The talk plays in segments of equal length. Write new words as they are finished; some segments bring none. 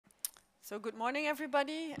So good morning,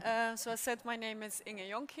 everybody. So I said my name is Inge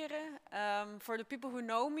Jonckheere. For the people who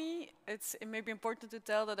know me, it may be important to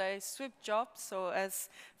tell that I switched jobs. So as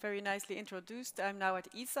very nicely introduced, I'm now at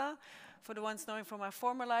ESA. For the ones knowing from my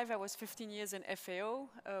former life, I was 15 years in FAO,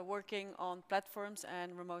 working on platforms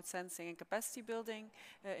and remote sensing and capacity building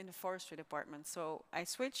in the forestry department. So I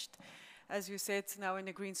switched. As you said, now in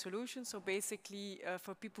the green solution. So basically,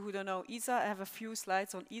 for people who don't know ESA, I have a few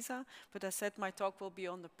slides on ESA, but as I said, my talk will be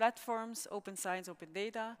on the platforms, open science, open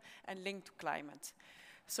data, and linked to climate.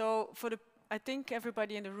 So I think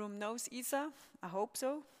everybody in the room knows ESA. I hope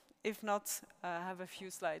so. If not, I have a few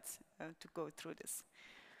slides to go through this.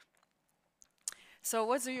 So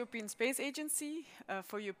what's the European Space Agency?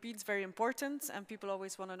 For Europeans, very important, and people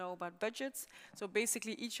always want to know about budgets. So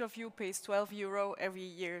basically, each of you pays €12 every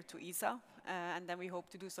year to ESA, and then we hope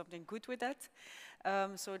to do something good with that.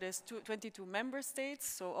 So there's 22 member states,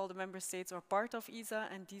 so all the member states are part of ESA,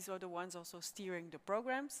 and these are the ones also steering the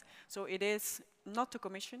programs. So it is not the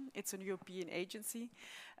Commission, it's a European agency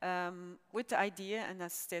with the idea, and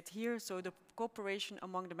as said here, so the cooperation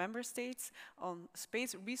among the member states on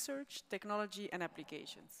space research, technology and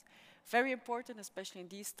applications. Very important, especially in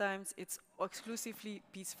these times, it's exclusively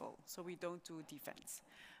peaceful, so we don't do defense.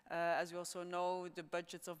 As you also know, the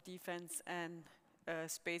budgets of defense and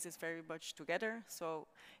space is very much together, so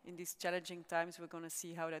in these challenging times we're going to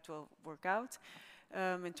see how that will work out.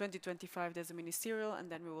 In 2025 there's a ministerial,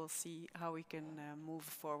 and then we will see how we can move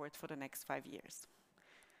forward for the next 5 years.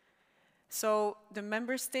 So the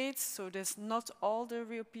member states, so there's not all the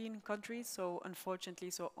European countries, so unfortunately,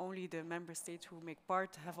 so only the member states who make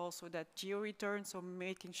part have also that geo-return, so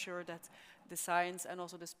making sure that the science and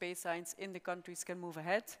also the space science in the countries can move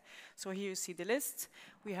ahead. So here you see the list.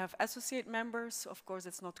 We have associate members. Of course,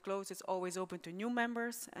 it's not closed, it's always open to new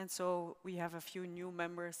members, and so we have a few new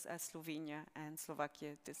members as Slovenia and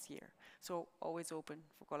Slovakia this year. So always open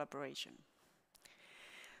for collaboration.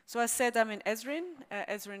 So I said I'm in ESRIN.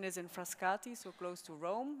 ESRIN is in Frascati, so close to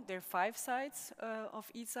Rome. There are 5 sites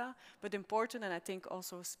of ESA, but important, and I think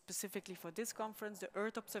also specifically for this conference, the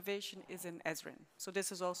Earth observation is in ESRIN. So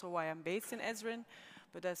this is also why I'm based in ESRIN.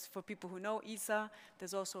 But as for people who know ESA,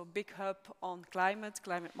 there's also a big hub on climate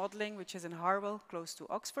modeling, which is in Harwell, close to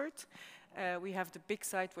Oxford. We have the big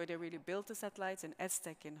site where they really built the satellites in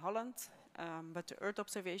Aztec in Holland. But the Earth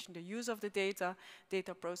observation, the use of the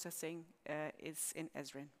data processing is in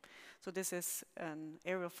ESRIN. So this is an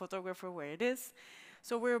aerial photographer where it is.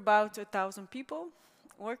 So we're about 1,000 people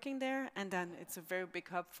working there, and then it's a very big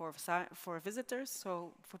hub for visitors.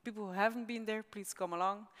 So for people who haven't been there, please come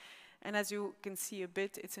along. And as you can see a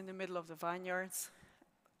bit, it's in the middle of the vineyards.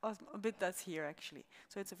 A bit that's here actually.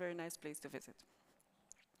 So it's a very nice place to visit.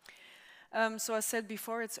 So I said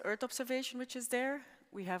before, it's Earth observation which is there.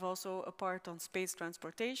 We have also a part on space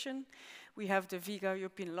transportation. We have the Vega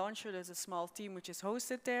European launcher. There's a small team which is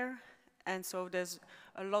hosted there. And so there's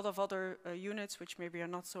a lot of other units which maybe are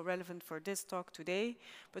not so relevant for this talk today.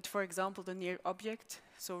 But for example, the near object.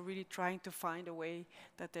 So really trying to find a way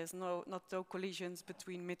that there's no collisions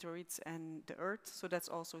between meteorites and the Earth. So that's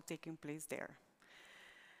also taking place there.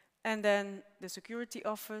 And then the security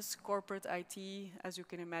office, corporate IT, as you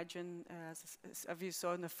can imagine, as you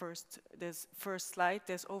saw in the first slide,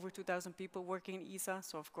 there's over 2,000 people working in ESA,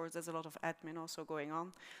 so of course there's a lot of admin also going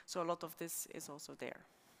on, so a lot of this is also there.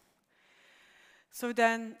 So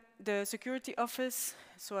then the security office,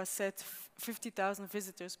 so I said 50,000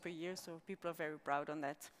 visitors per year, so people are very proud on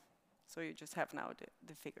that. So you just have now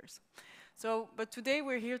the figures. So, but today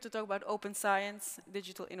we're here to talk about open science,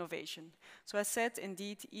 digital innovation. So I said,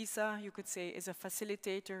 indeed, ESA, you could say, is a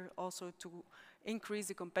facilitator also to increase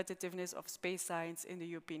the competitiveness of space science in the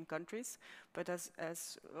European countries. But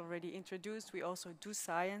as already introduced, we also do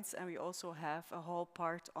science, and we also have a whole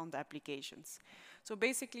part on the applications. So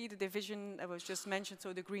basically, the division that was just mentioned,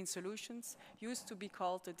 so the green solutions, used to be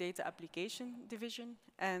called the data application division,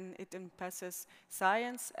 and it encompasses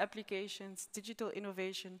science, applications, digital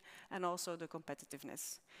innovation, and also the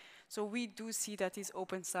competitiveness. So we do see that this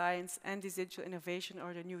open science and this digital innovation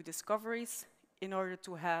are the new discoveries in order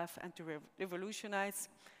to have and to revolutionize,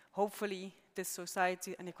 hopefully, this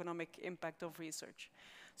society and economic impact of research.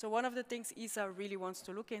 So one of the things ESA really wants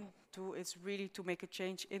to look into is really to make a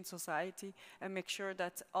change in society and make sure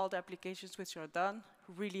that all the applications which are done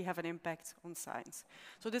really have an impact on science.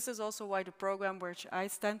 So this is also why the program which I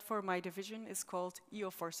stand for, my division, is called EO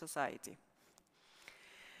for Society.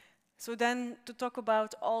 So then to talk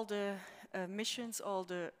about all the missions, all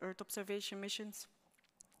the Earth observation missions,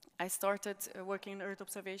 I started working in Earth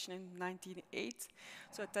observation in 1998.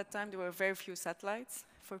 So at that time, there were very few satellites.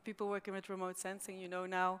 For people working with remote sensing, you know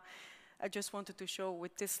now, I just wanted to show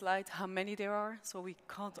with this slide how many there are, so we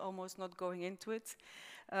can't almost not going into it.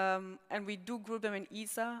 And we do group them in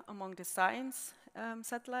ESA among the science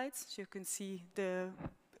satellites. So you can see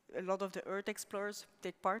a lot of the Earth explorers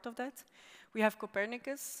take part of that. We have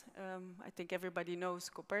Copernicus. I think everybody knows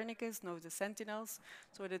Copernicus, knows the Sentinels.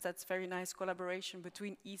 So that's very nice collaboration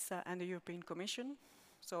between ESA and the European Commission.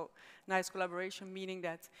 So nice collaboration, meaning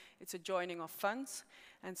that it's a joining of funds.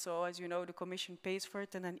 And so, as you know, the Commission pays for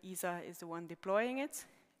it, and then ESA is the one deploying it.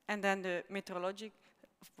 And then the meteorologic,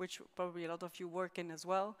 which probably a lot of you work in as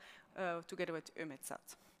well, together with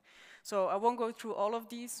EUMETSAT. So I won't go through all of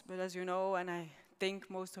these, but as you know, and I think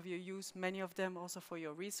most of you use many of them also for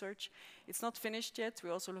your research. It's not finished yet.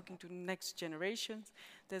 We're also looking to the next generations.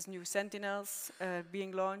 There's new Sentinels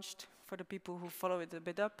being launched. For the people who follow it a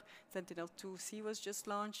bit up, Sentinel-2C was just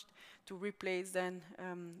launched to replace then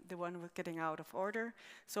the one we're getting out of order.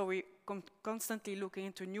 So we constantly looking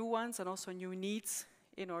into new ones and also new needs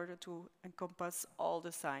in order to encompass all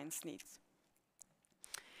the science needs.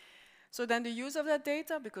 So then the use of that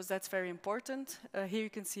data, because that's very important. Here you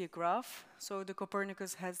can see a graph. So the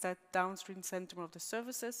Copernicus has that downstream center of the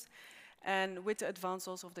services. And with the advance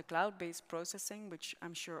also of the cloud-based processing, which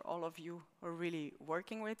I'm sure all of you are really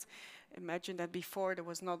working with, imagine that before there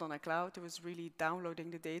was not on a cloud, it was really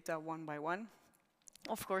downloading the data one by one.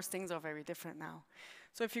 Of course, things are very different now.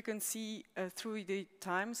 So if you can see through the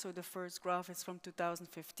time, so the first graph is from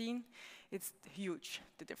 2015, it's huge,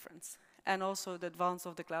 the difference. And also the advance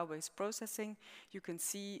of the cloud-based processing, you can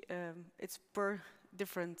see it's per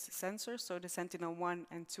different sensors, so the Sentinel-1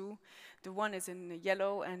 and 2. The 1 is in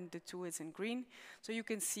yellow and the 2 is in green. So you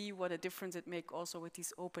can see what a difference it makes also with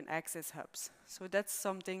these open access hubs. So that's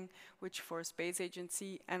something which for a space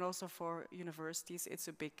agency and also for universities, it's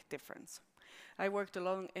a big difference. I worked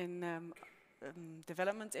along in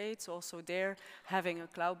development aid, so also there having a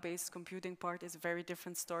cloud-based computing part is a very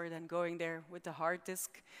different story than going there with the hard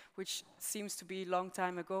disk, which seems to be a long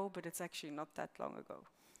time ago, but it's actually not that long ago.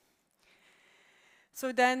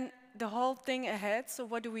 So then the whole thing ahead, so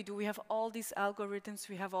what do? We have all these algorithms,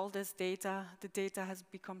 we have all this data, the data has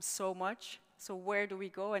become so much, so where do we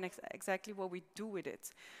go and exactly what we do with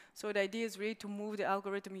it? So the idea is really to move the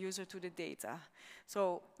algorithm user to the data.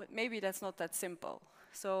 So, but maybe that's not that simple.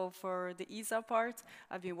 So for the ESA part,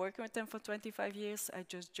 I've been working with them for 25 years, I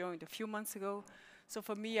just joined a few months ago. So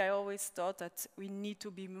for me, I always thought that we need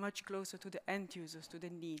to be much closer to the end users, to the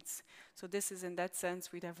needs. So this is in that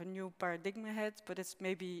sense, we'd have a new paradigm ahead, but it's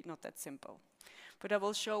maybe not that simple. But I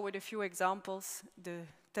will show with a few examples the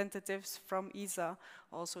tentatives from ESA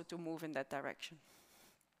also to move in that direction.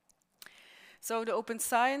 So the open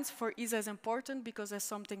science for ESA is important because there's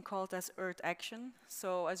something called as Earth action.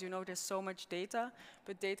 So as you know, there's so much data,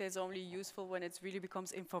 but data is only useful when it really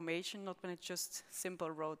becomes information, not when it's just simple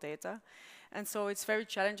raw data. And so it's very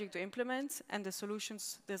challenging to implement, and the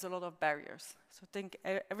solutions, there's a lot of barriers. So I think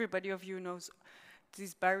everybody of you knows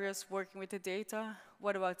these barriers working with the data.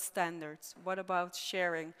 What about standards? What about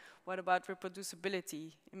sharing? What about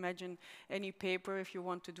reproducibility? Imagine any paper, if you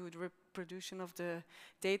want to do the reproduction of the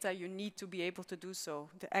data, you need to be able to do so.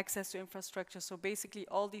 The access to infrastructure, so basically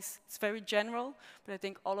all these, it's very general, but I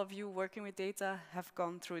think all of you working with data have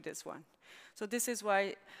gone through this one. So this is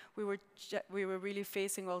why we were really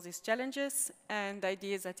facing all these challenges, and the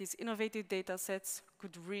idea is that these innovative data sets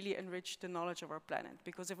could really enrich the knowledge of our planet.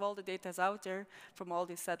 Because if all the data is out there from all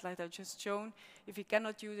these satellites I've just shown, if you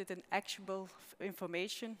cannot use it in actionable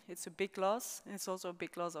information, it's a big loss, and it's also a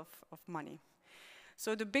big loss of money.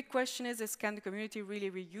 So the big question is can the community really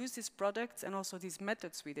reuse these products and also these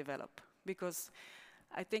methods we develop? Because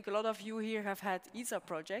I think a lot of you here have had ESA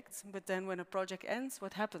projects, but then when a project ends,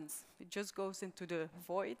 what happens? It just goes into the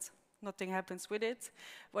void. Nothing happens with it.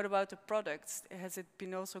 What about the products? Has it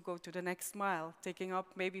been also go to the next mile, taking up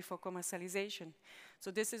maybe for commercialization?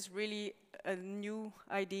 So this is really a new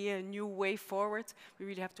idea, a new way forward. We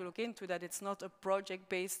really have to look into that. It's not a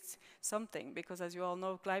project-based something, because as you all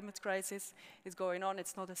know, climate crisis is going on.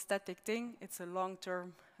 It's not a static thing. It's a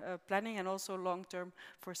long-term planning and also long-term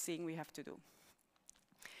foreseeing we have to do.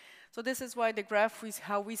 So this is why the graph is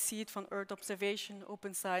how we see it from Earth observation,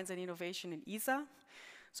 open science and innovation in ESA.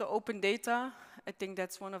 So open data, I think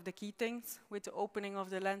that's one of the key things. With the opening of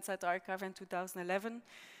the Landsat archive in 2011,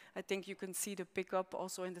 I think you can see the pickup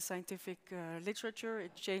also in the scientific literature.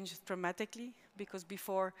 It changed dramatically, because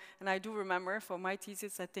before, and I do remember for my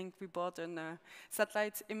thesis, I think we bought a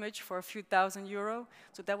satellite image for a few €1,000.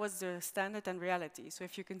 So that was the standard and reality. So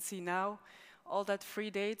if you can see now, all that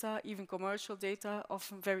free data, even commercial data,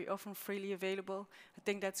 very often freely available. I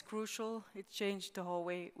think that's crucial. It changed the whole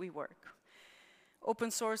way we work.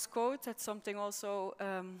 Open source code, that's something also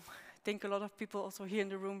think a lot of people also here in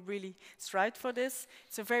the room really strive for this.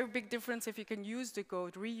 It's a very big difference if you can use the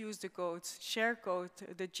code, reuse the code, share code.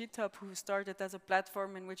 The GitHub, who started as a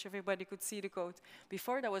platform in which everybody could see the code,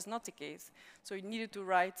 before that was not the case. So you needed to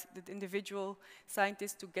write the individual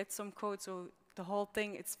scientist to get some code, so the whole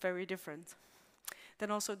thing, it's very different. Then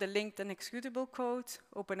also the linked and executable code,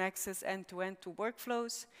 open access end-to-end to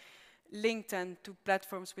workflows, linked and to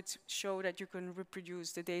platforms which show that you can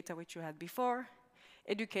reproduce the data which you had before.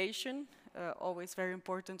 Education, always very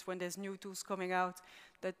important when there's new tools coming out,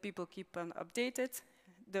 that people keep updated.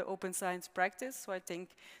 The open science practice, so I think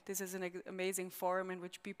this is an amazing forum in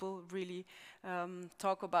which people really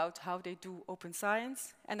talk about how they do open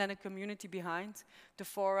science, and then a community behind, the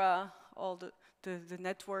fora, all the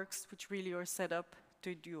networks which really are set up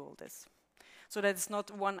to do all this. So that it's not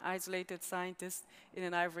one isolated scientist in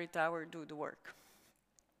an ivory tower do the work.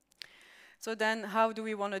 So then how do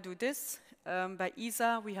we want to do this? By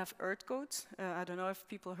ESA we have Earth Code. I don't know if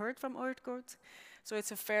people heard from Earth Code. So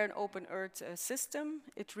it's a fair and open Earth system.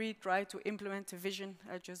 It really tried to implement the vision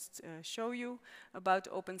I just show you about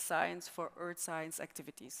open science for Earth science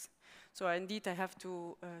activities. So indeed I have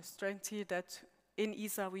to stress here that in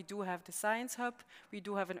ESA we do have the Science Hub, we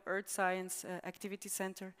do have an Earth Science Activity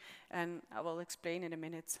Center, and I will explain in a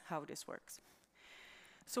minute how this works.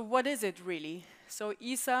 So what is it really? So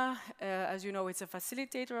ESA, as you know, it's a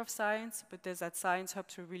facilitator of science, but there's that Science Hub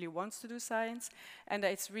who really wants to do science, and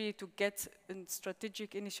it's really to get a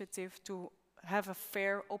strategic initiative to have a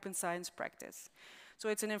fair open science practice. So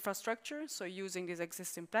it's an infrastructure, so using these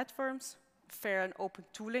existing platforms, fair and open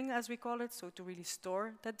tooling, as we call it, so to really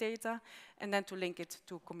store that data, and then to link it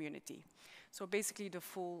to community. So basically the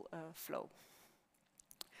full flow.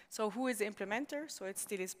 So who is the implementer? So it's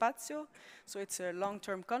Telespazio, so it's a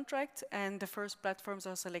long-term contract, and the first platforms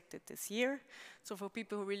are selected this year. So for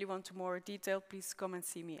people who really want more detail, please come and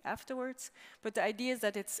see me afterwards. But the idea is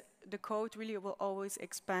that the code really will always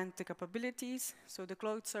expand the capabilities, so the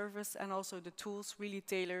cloud service and also the tools really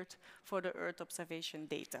tailored for the Earth observation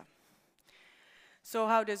data. So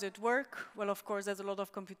how does it work? Well, of course, there's a lot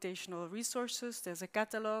of computational resources. There's a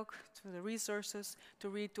catalog to the resources to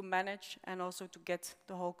read, to manage, and also to get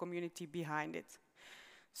the whole community behind it.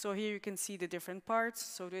 So here you can see the different parts.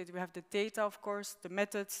 So we have the data, of course, the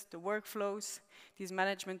methods, the workflows, these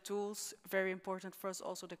management tools, very important for us,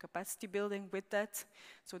 also the capacity building with that.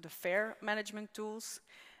 So the FAIR management tools.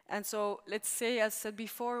 And so let's say, as said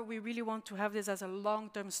before, we really want to have this as a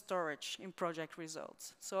long-term storage in project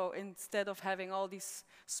results. So instead of having all these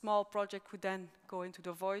small projects who then go into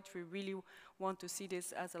the void, we really want to see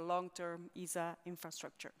this as a long-term ESA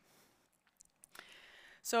infrastructure.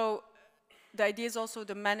 So the idea is also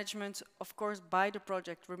the management, of course, by the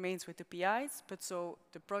project remains with the PIs, but so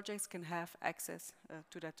the projects can have access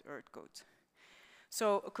to that Earth Code.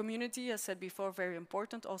 So a community, as said before, very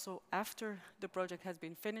important also after the project has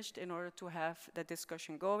been finished in order to have that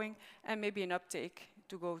discussion going and maybe an uptake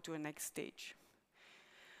to go to a next stage.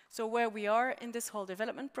 So where we are in this whole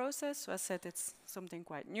development process, so as said, it's something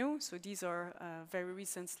quite new. So these are very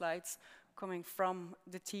recent slides coming from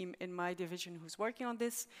the team in my division who's working on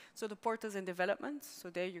this. So the portals in development, so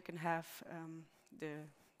there you can have the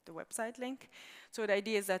website link. So the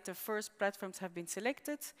idea is that the first platforms have been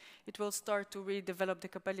selected. It will start to really develop the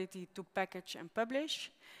capability to package and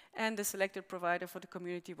publish, and the selected provider for the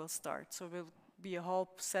community will start. So it will be a whole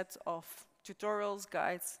set of tutorials,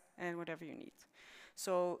 guides, and whatever you need.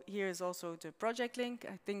 So here is also the project link.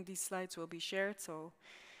 I think these slides will be shared, so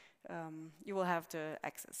you will have the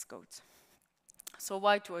access code. So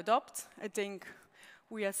why to adopt? I think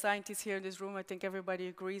we as scientists here in this room, I think everybody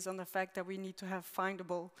agrees on the fact that we need to have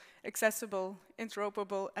findable, accessible,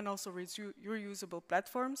 interoperable, and also reusable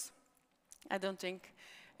platforms. I don't think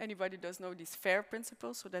anybody does know these FAIR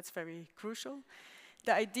principles, so that's very crucial.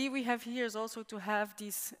 The idea we have here is also to have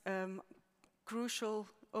these crucial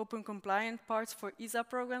open compliant parts for ESA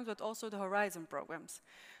programs, but also the Horizon programs.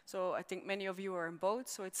 So I think many of you are in both,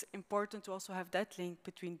 so it's important to also have that link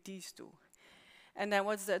between these two. And then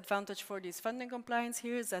what's the advantage for this funding compliance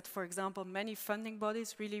here is that, for example, many funding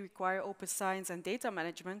bodies really require open science and data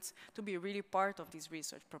management to be really part of these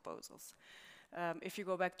research proposals. If you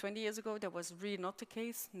go back 20 years ago, that was really not the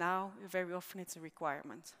case. Now, very often it's a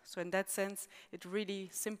requirement. So in that sense, it really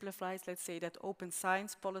simplifies, let's say, that open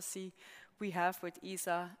science policy we have with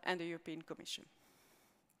ESA and the European Commission.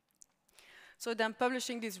 So then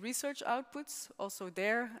publishing these research outputs, also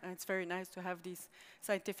there, it's very nice to have these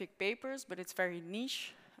scientific papers, but it's very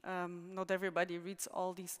niche. Not everybody reads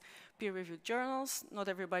all these peer-reviewed journals. Not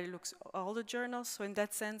everybody looks at all the journals. So in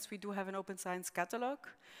that sense, we do have an open science catalog.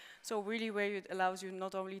 So really where it allows you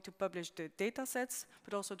not only to publish the data sets,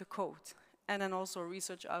 but also the code, and then also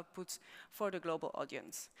research outputs for the global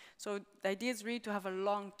audience. So the idea is really to have a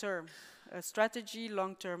long-term strategy,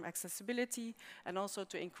 long-term accessibility, and also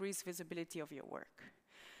to increase visibility of your work.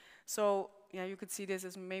 So yeah, you could see this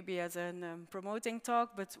as maybe as a promoting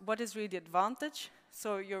talk, but what is really the advantage?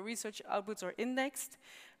 So your research outputs are indexed,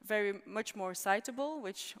 very much more citable,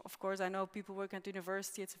 which of course I know people work at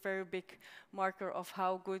university, it's a very big marker of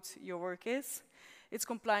how good your work is. It's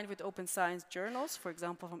compliant with open science journals, for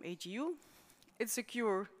example from AGU. It's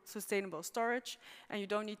secure, sustainable storage, and you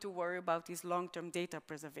don't need to worry about these long-term data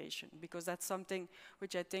preservation, because that's something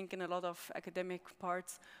which I think in a lot of academic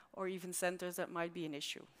parts or even centers that might be an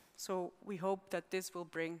issue. So we hope that this will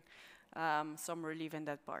bring some relief in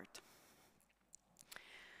that part.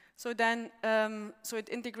 So then, so it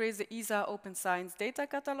integrates the ESA Open Science Data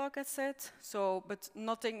Catalog, as said, so, but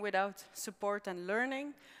nothing without support and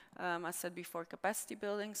learning. I said before, capacity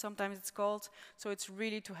building, sometimes it's called. So it's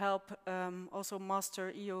really to help also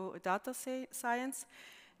master EO data science,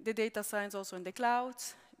 the data science also in the cloud,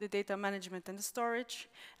 the data management and the storage.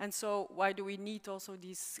 And so why do we need also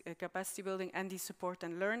these capacity building and this support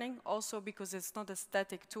and learning? Also because it's not a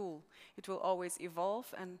static tool. It will always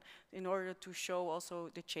evolve, and in order to show also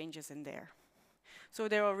the changes in there. So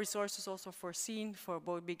there are resources also foreseen for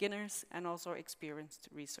both beginners and also experienced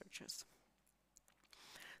researchers.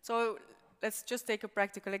 So let's just take a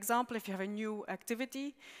practical example. If you have a new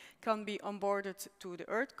activity, can be onboarded to the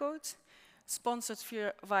Earth Code, sponsored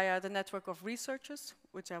via the network of researchers,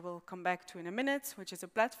 which I will come back to in a minute, which is a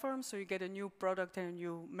platform, so you get a new product and a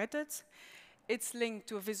new method. It's linked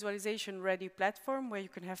to a visualization-ready platform where you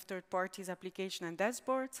can have third parties, application and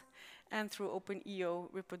dashboard, and through OpenEO,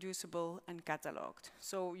 reproducible and cataloged.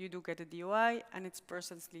 So you do get a DOI, and it's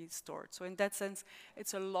personally stored. So in that sense,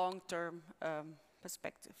 it's a long-term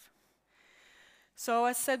perspective. So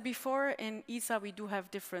as said before, in ESA we do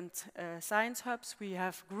have different science hubs. We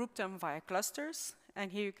have grouped them via clusters,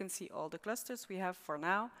 and here you can see all the clusters we have for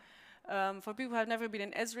now. For people who have never been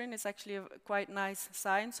in ESRIN, it's actually a quite nice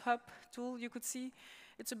science hub tool you could see.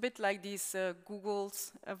 It's a bit like these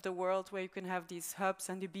Googles of the world, where you can have these hubs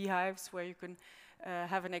and the beehives, where you can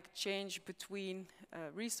have an exchange between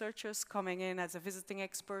researchers coming in as a visiting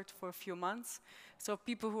expert for a few months. So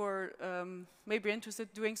people who are maybe interested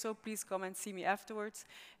in doing so, please come and see me afterwards.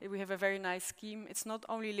 We have a very nice scheme. It's not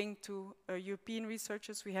only linked to European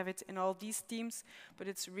researchers, we have it in all these teams, but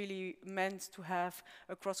it's really meant to have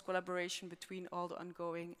a cross-collaboration between all the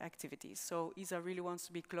ongoing activities. So ESA really wants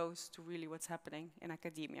to be close to really what's happening in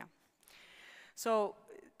academia. So,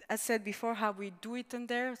 as said before, how we do it in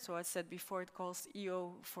there. So I said before, it calls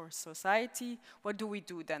EO for society. What do we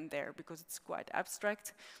do then there? Because it's quite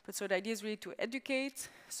abstract. But so the idea is really to educate,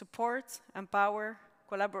 support, empower,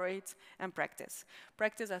 collaborate, and practice.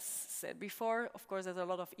 Practice, as said before, of course, there's a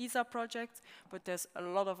lot of ESA projects, but there's a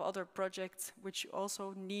lot of other projects which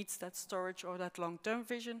also needs that storage or that long-term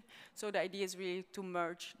vision. So the idea is really to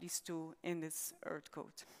merge these two in this Earth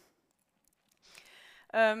Code.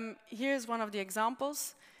 Here's one of the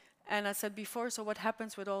examples. And I said before, so what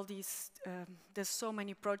happens with all these, there's so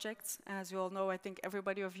many projects, and as you all know, I think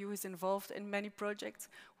everybody of you is involved in many projects.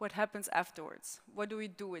 What happens afterwards? What do we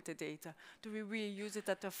do with the data? Do we really use it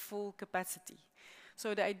at a full capacity?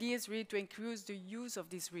 So the idea is really to increase the use of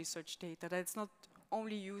this research data, that it's not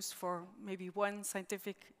only used for maybe one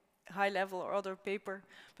scientific high level or other paper,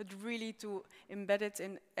 but really to embed it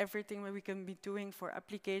in everything that we can be doing for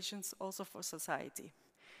applications, also for society.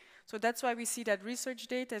 So that's why we see that research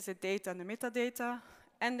data is the data and the metadata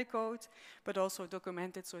and the code, but also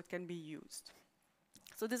documented so it can be used.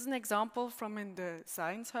 So this is an example from in the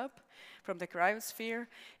Science Hub, from the cryosphere,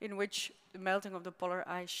 in which the melting of the polar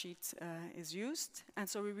ice sheet is used. And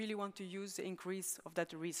so we really want to use the increase of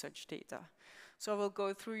that research data. So we'll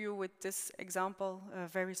go through you with this example,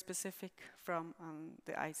 very specific from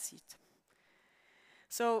the ice sheet.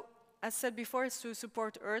 So as said before, it's to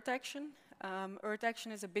support Earth Action. Earth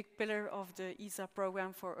Action is a big pillar of the ESA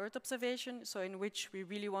program for Earth observation, so in which we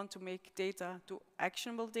really want to make data to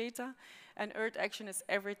actionable data. And Earth Action is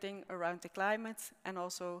everything around the climate and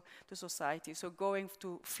also the society. So going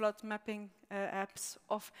to flood mapping apps,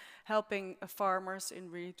 of helping farmers in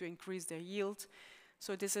really to increase their yield.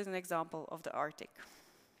 So this is an example of the Arctic.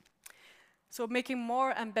 So making more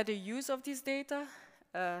and better use of these data,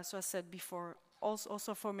 so I said before,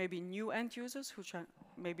 also for maybe new end users, which are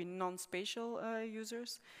maybe non-spatial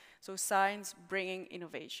users. So science bringing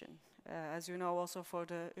innovation. As you know, also for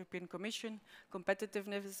the European Commission,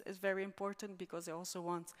 competitiveness is very important because they also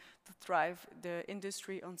want to drive the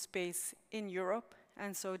industry on space in Europe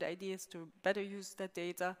And so the idea is to better use that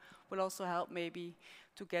data, will also help maybe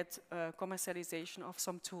to get commercialization of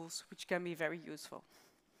some tools which can be very useful.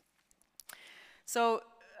 So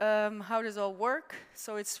how does it all work?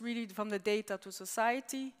 So it's really from the data to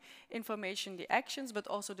society, information, the actions, but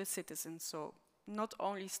also the citizens. So not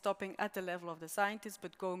only stopping at the level of the scientists,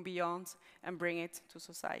 but going beyond and bring it to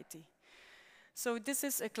society. So this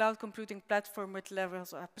is a cloud computing platform with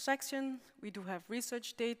levels of abstraction. We do have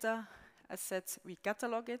research data. As said, we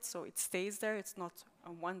catalog it, so it stays there. It's not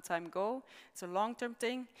a one-time go. It's a long-term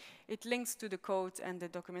thing. It links to the code and the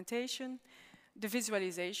documentation. The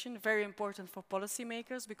visualization, very important for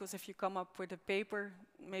policymakers, because if you come up with a paper,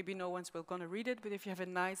 maybe no one's going to read it, but if you have a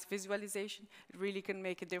nice visualization, it really can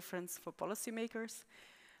make a difference for policymakers.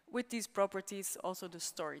 With these properties, also the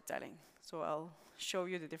storytelling. So I'll show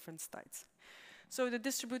you the different slides. So the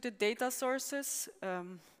distributed data sources,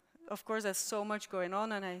 of course, there's so much going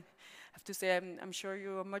on, and I have to say I'm sure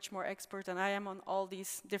you are much more expert than I am on all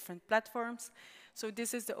these different platforms. So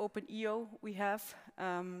this is the OpenGeoHub we have.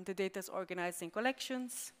 The data is organized in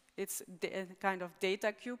collections. It's a kind of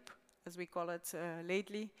data cube, as we call it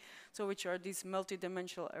lately, so which are these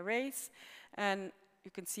multi-dimensional arrays. And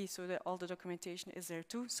you can see so that all the documentation is there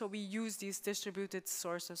too. So we use these distributed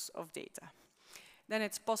sources of data. Then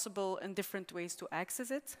it's possible in different ways to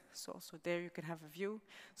access it. So there you can have a view.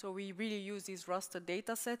 So we really use these raster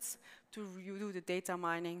data sets to do the data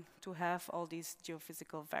mining to have all these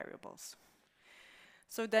geophysical variables.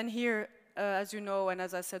 So then here, as you know, and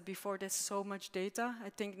as I said before, there's so much data. I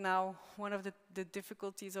think now one of the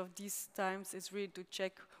difficulties of these times is really to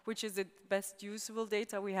check which is the best usable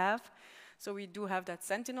data we have. So we do have that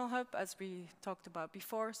Sentinel hub, as we talked about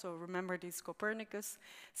before. So remember these Copernicus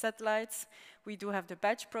satellites. We do have the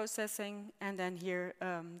batch processing. And then here,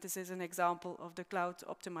 this is an example of the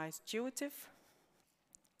cloud-optimized GeoTIFF.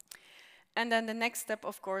 And then the next step,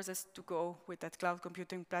 of course, is to go with that cloud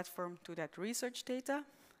computing platform to that research data.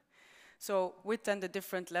 So with then the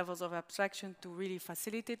different levels of abstraction to really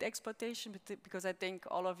facilitate exploitation, because I think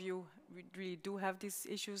all of you really do have these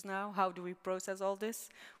issues now. How do we process all this?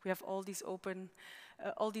 We have all these open,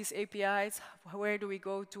 all these APIs. Where do we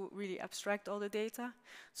go to really abstract all the data?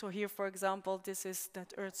 So here, for example, this is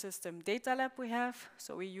that Earth System data lab we have.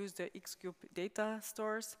 So we use the Xcube data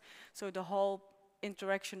stores. So the whole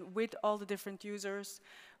interaction with all the different users,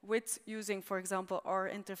 with using, for example, our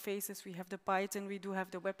interfaces. We have the Python, we do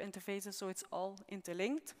have the web interfaces, so it's all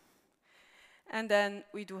interlinked. And then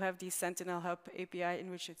we do have the Sentinel Hub API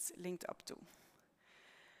in which it's linked up to.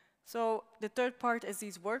 So the third part is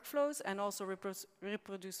these workflows and also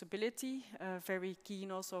reproducibility, very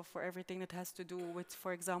keen also for everything that has to do with,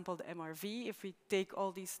 for example, the MRV. If we take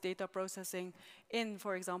all these data processing in,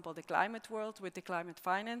 for example, the climate world with the climate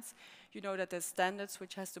finance, you know that there's standards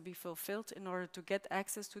which has to be fulfilled in order to get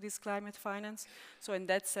access to this climate finance. So in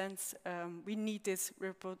that sense, we need this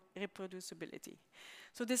reproducibility.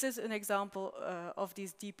 So this is an example of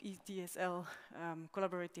these deep ETSL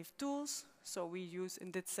collaborative tools. So we use,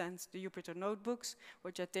 in that sense, the Jupyter notebooks,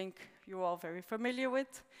 which I think you're all very familiar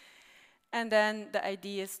with. And then the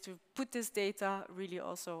idea is to put this data really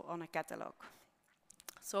also on a catalog.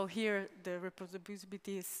 So here, the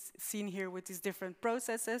reproducibility is seen here with these different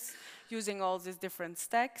processes, using all these different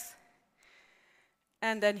stacks.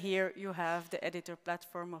 And then here you have the editor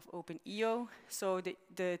platform of OpenGeoHub. So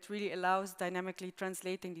it really allows dynamically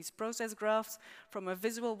translating these process graphs from a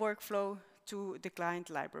visual workflow to the client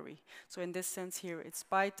library. So in this sense here, it's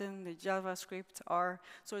Python, the JavaScript, R.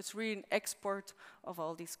 So it's really an export of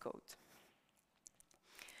all this code.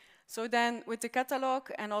 So then with the catalog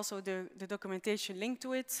and also the documentation linked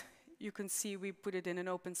to it, you can see we put it in an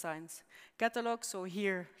open science catalog. So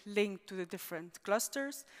here, linked to the different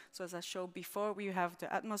clusters. So as I showed before, we have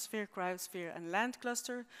the atmosphere, cryosphere, and land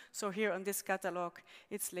cluster. So here on this catalog,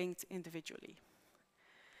 it's linked individually.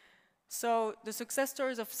 So the success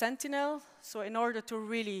stories of Sentinel. So in order to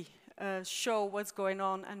really show what's going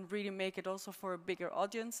on and really make it also for a bigger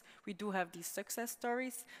audience, we do have these success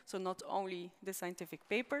stories. So not only the scientific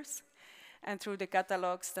papers, and through the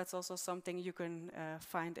catalogs, that's also something you can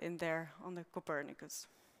find in there on the Copernicus.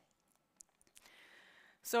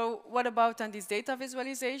 So what about then this data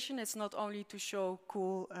visualization? It's not only to show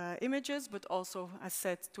cool images, but also, as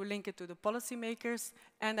said, to link it to the policymakers,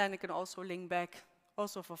 and then it can also link back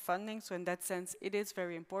also for funding. So in that sense, it is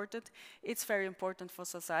very important. It's very important for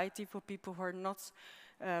society, for people who are not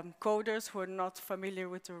coders, who are not familiar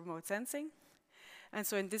with the remote sensing. And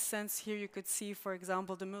so in this sense, here you could see, for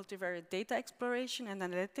example, the multivariate data exploration and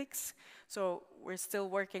analytics. So we're still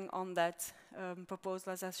working on that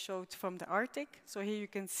proposal as I showed from the Arctic. So here you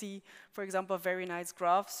can see, for example, very nice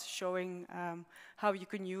graphs showing how you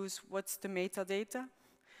can use what's the metadata.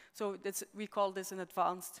 So we call this an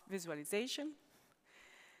advanced visualization.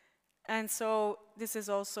 And so this is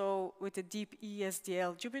also with the Deep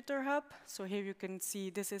ESDL Jupyter Hub. So here you can see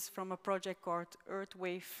this is from a project called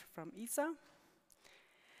Earthwave from ESA.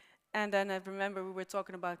 And then I remember we were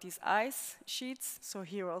talking about these ice sheets. So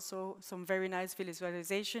here also some very nice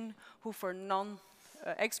visualization, who for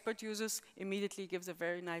non-expert users immediately gives a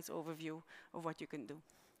very nice overview of what you can do.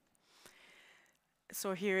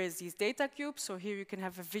 So here is these data cubes. So here you can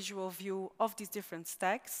have a visual view of these different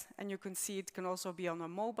stacks. And you can see it can also be on a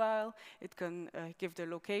mobile. It can give the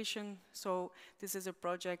location. So this is a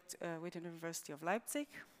project with the University of Leipzig.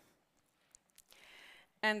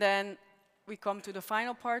 And then we come to the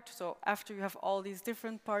final part. So after you have all these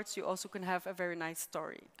different parts, you also can have a very nice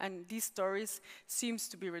story. And these stories seems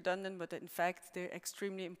to be redundant, but in fact, they're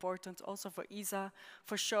extremely important also for ESA,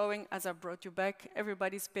 for showing, as I brought you back,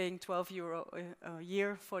 everybody's paying €12 a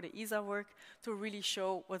year for the ESA work to really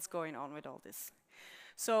show what's going on with all this.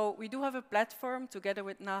 So we do have a platform together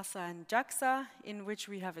with NASA and JAXA in which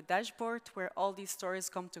we have a dashboard where all these stories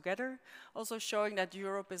come together, also showing that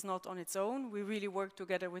Europe is not on its own. We really work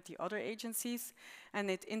together with the other agencies,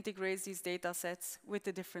 and it integrates these data sets with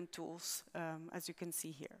the different tools, as you can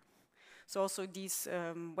see here. So also these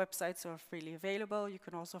websites are freely available. You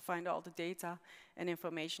can also find all the data and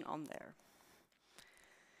information on there.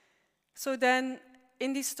 So then,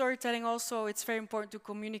 in this storytelling also, it's very important to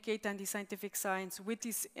communicate and the scientific science with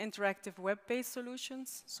these interactive web-based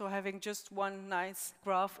solutions. So having just one nice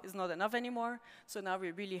graph is not enough anymore. So now we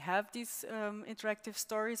really have these interactive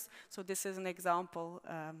stories. So this is an example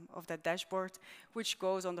of that dashboard, which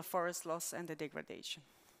goes on the forest loss and the degradation.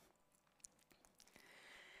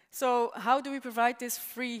 So how do we provide this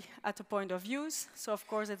free at the point of use? So of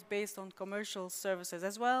course it's based on commercial services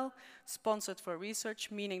as well, sponsored for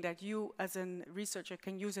research, meaning that you as a researcher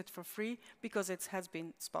can use it for free because it has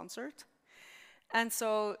been sponsored. And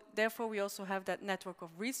so therefore we also have that network of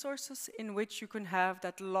resources in which you can have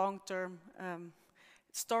that long-term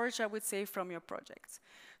storage, I would say, from your projects.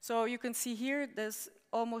 So you can see here there's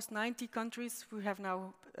almost 90 countries who have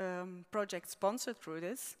now projects sponsored through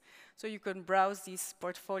this. So you can browse this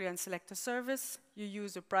portfolio and select a service. You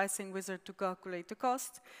use a pricing wizard to calculate the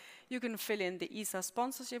cost. You can fill in the ESA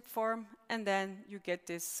sponsorship form, and then you get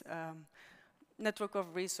this network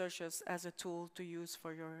of researchers as a tool to use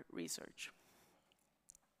for your research.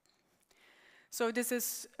 So this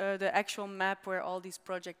is the actual map where all these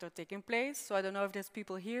projects are taking place. So I don't know if there's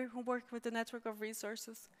people here who work with the network of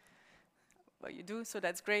resources. Well, you do, so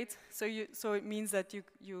that's great. So it means that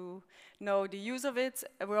you know the use of it.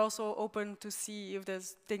 We're also open to see if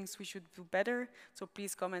there's things we should do better. So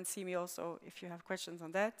please come and see me also if you have questions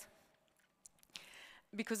on that.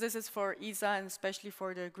 Because this is for ESA and especially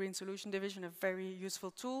for the Green Solution Division, a very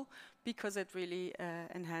useful tool because it really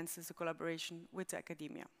enhances the collaboration with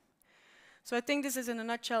academia. So I think this is in a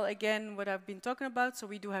nutshell, again, what I've been talking about. So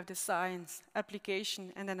we do have the science,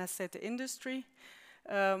 application, and then I said the industry.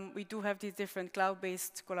 We do have these different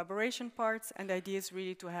cloud-based collaboration parts, and the idea is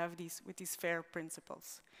really to have these with these FAIR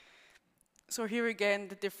principles. So here again,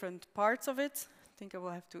 the different parts of it. I think I will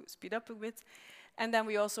have to speed up a bit. And then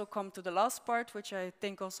we also come to the last part, which I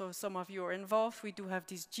think also some of you are involved. We do have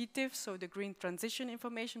these GTIFs, so the Green Transition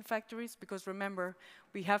Information Factories, because remember,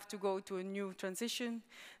 we have to go to a new transition.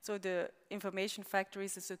 So the information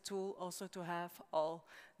factories is a tool also to have all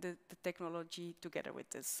the technology together with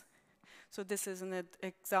this. So this is an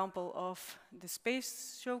example of the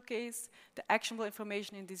space showcase, the actionable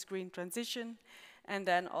information in this green transition, and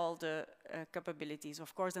then all the capabilities,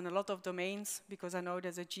 of course, in a lot of domains, because I know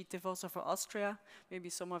there's a GTIF also for Austria. Maybe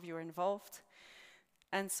some of you are involved.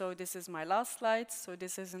 And so this is my last slide. So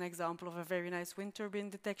this is an example of a very nice wind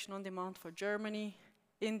turbine detection on demand for Germany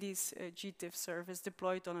in this GTIF service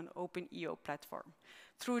deployed on an OpenEO platform,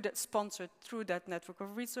 sponsored through that network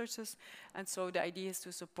of resources. And so the idea is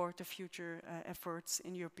to support the future efforts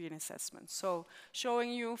in European assessment. So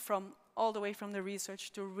showing you from all the way from the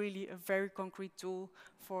research to really a very concrete tool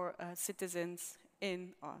for citizens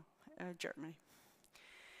in Germany.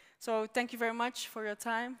 So thank you very much for your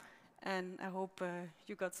time. And I hope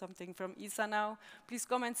you got something from ESA now. Please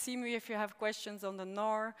come and see me if you have questions on the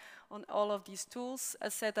NOR, on all of these tools.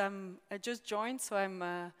 As said, I just joined, so I'm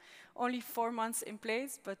only 4 months in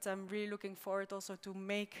place, but I'm really looking forward also to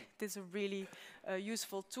make this a really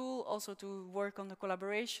useful tool, also to work on the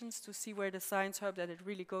collaborations, to see where the Science Hub, that it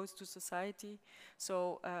really goes to society.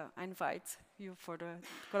 So I invite you for the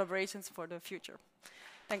collaborations for the future.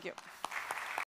 Thank you.